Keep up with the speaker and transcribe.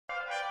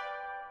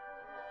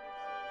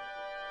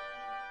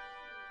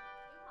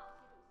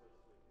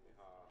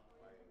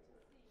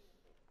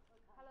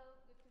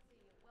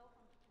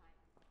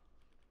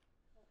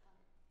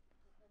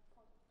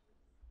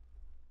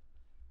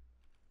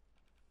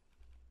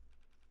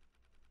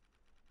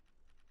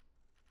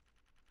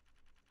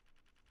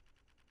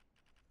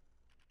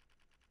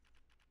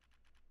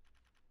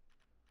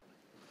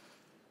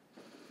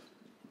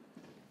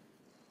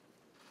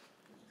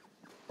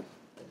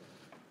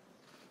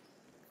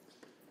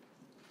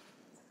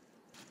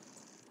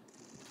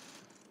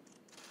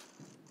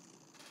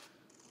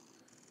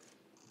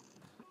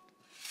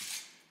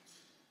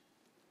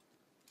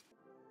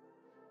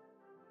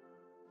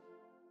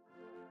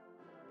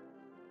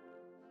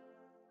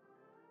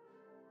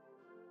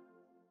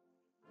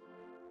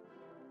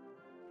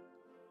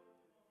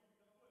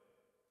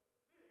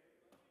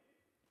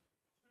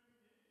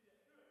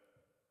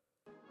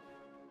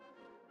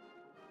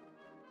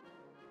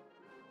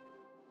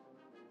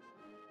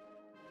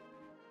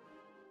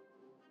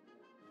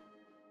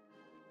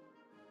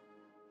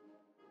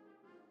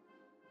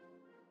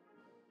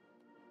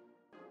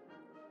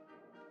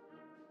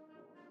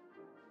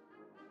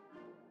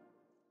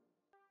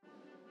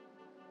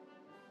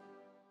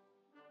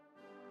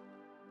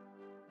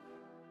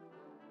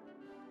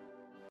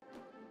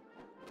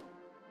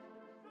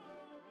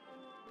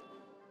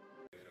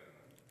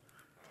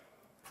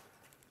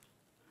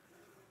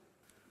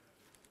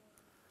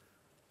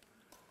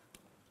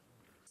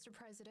Mr.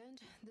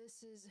 President,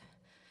 this is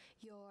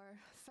your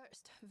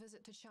first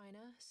visit to China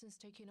since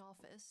taking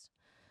office.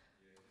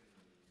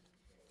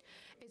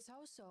 It's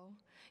also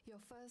your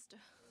first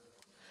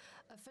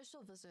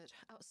official visit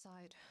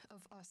outside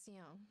of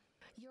ASEAN.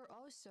 You're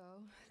also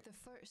the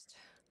first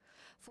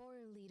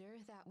foreign leader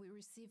that we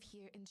receive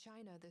here in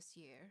China this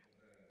year.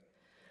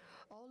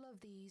 All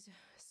of these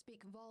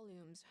speak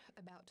volumes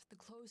about the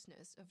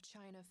closeness of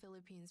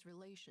China-Philippines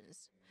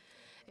relations.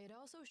 It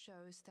also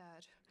shows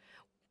that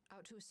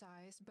our two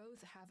sides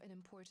both have an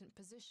important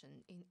position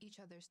in each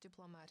other's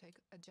diplomatic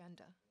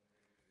agenda.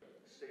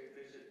 State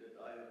visit that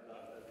I have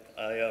done.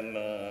 I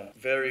am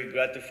very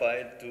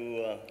gratified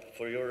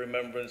for your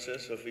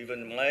remembrances of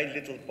even my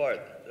little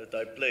part that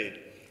I played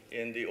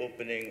in the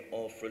opening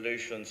of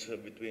relations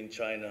between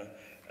China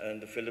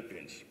and the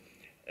Philippines.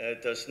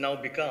 It has now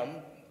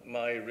become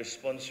my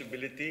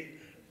responsibility,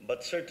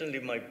 but certainly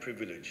my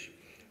privilege,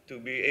 to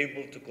be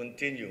able to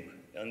continue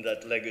on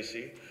that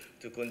legacy,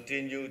 to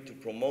continue to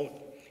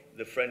promote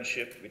the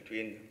friendship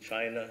between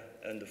China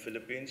and the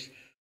Philippines.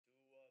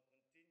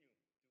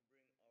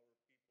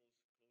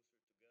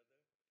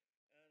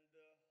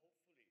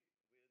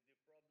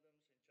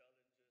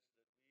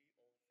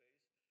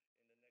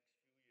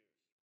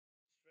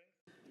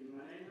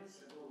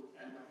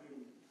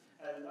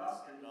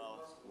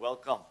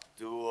 Welcome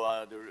to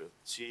the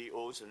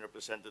CEOs and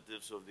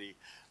representatives of the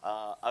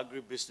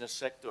agribusiness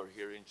sector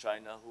here in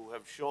China who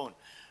have shown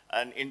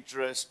an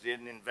interest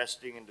in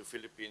investing in the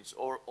Philippines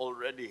or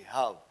already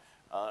have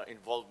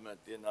involvement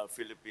in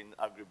Philippine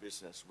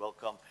agribusiness.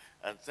 Welcome,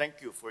 and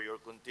thank you for your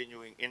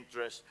continuing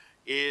interest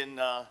in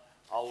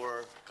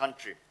our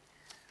country.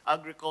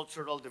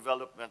 Agricultural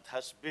development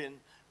has been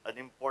an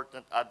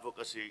important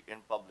advocacy in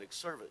public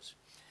service.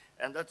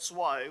 And that's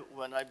why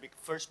when I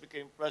first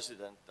became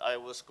president, I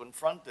was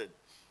confronted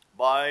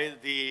by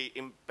the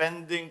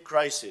impending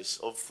crisis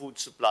of food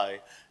supply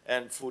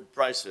and food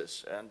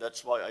prices. And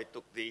that's why I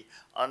took the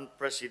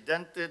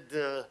unprecedented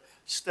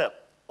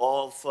step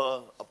of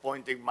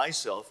appointing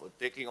myself or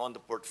taking on the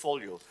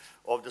portfolio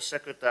of the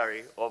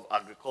Secretary of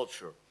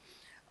Agriculture.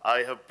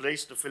 I have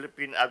placed the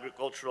Philippine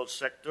agricultural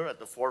sector at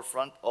the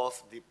forefront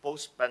of the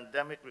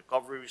post-pandemic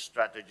recovery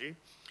strategy,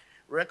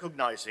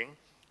 recognizing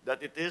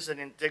that it is an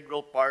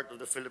integral part of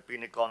the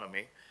Philippine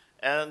economy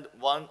and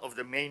one of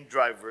the main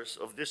drivers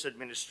of this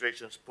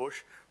administration's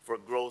push for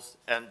growth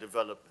and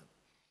development.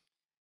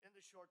 In the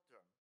short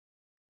term,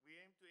 we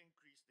aim to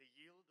increase the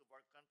yield of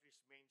our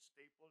country's main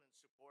staple and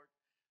support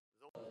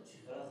those.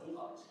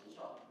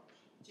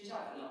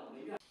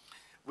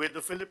 With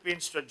the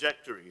Philippines'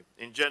 trajectory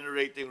in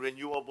generating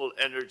renewable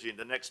energy in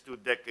the next 2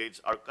 decades,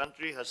 our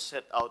country has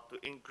set out to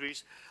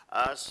increase,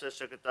 as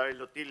Secretary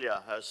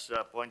Lotilla has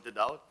pointed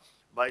out,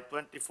 by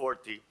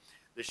 2040,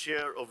 the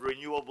share of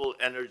renewable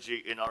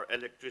energy in our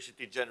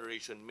electricity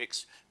generation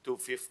mix to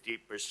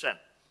 50%.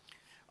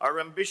 Our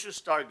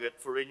ambitious target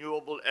for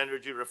renewable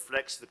energy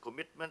reflects the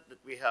commitment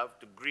that we have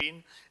to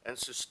green and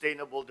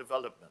sustainable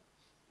development.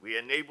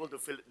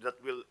 That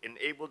will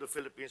enable the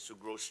Philippines to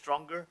grow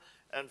stronger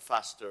and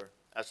faster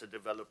as a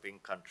developing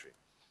country.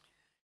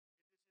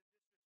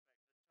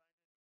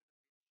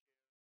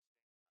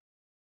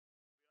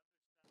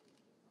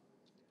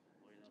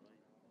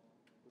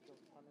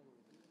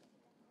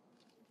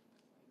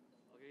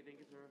 Okay, thank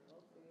you, sir.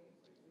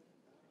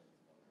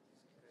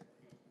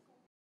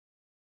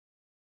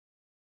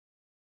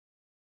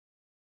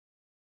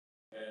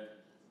 And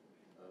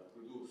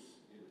produce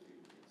in the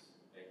Philippines.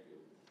 Thank you.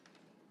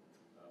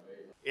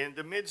 In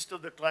the midst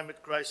of the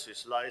climate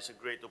crisis lies a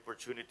great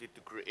opportunity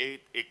to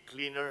create a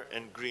cleaner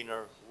and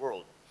greener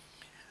world.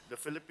 The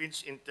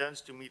Philippines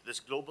intends to meet this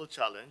global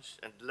challenge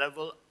and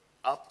level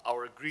up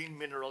our green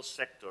mineral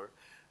sector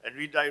and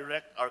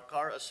redirect our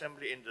car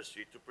assembly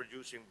industry to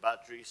producing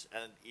batteries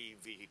and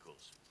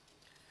e-vehicles.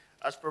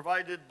 As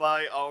provided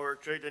by our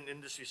Trade and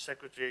Industry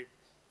Secretary,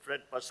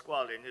 Fred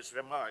Pascual, in his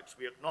remarks,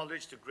 we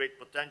acknowledge the great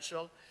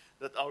potential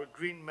that our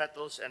green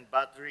metals and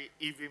battery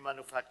EV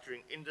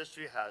manufacturing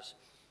industry has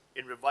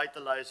in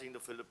revitalizing the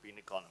Philippine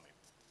economy.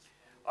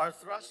 Our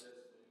thrust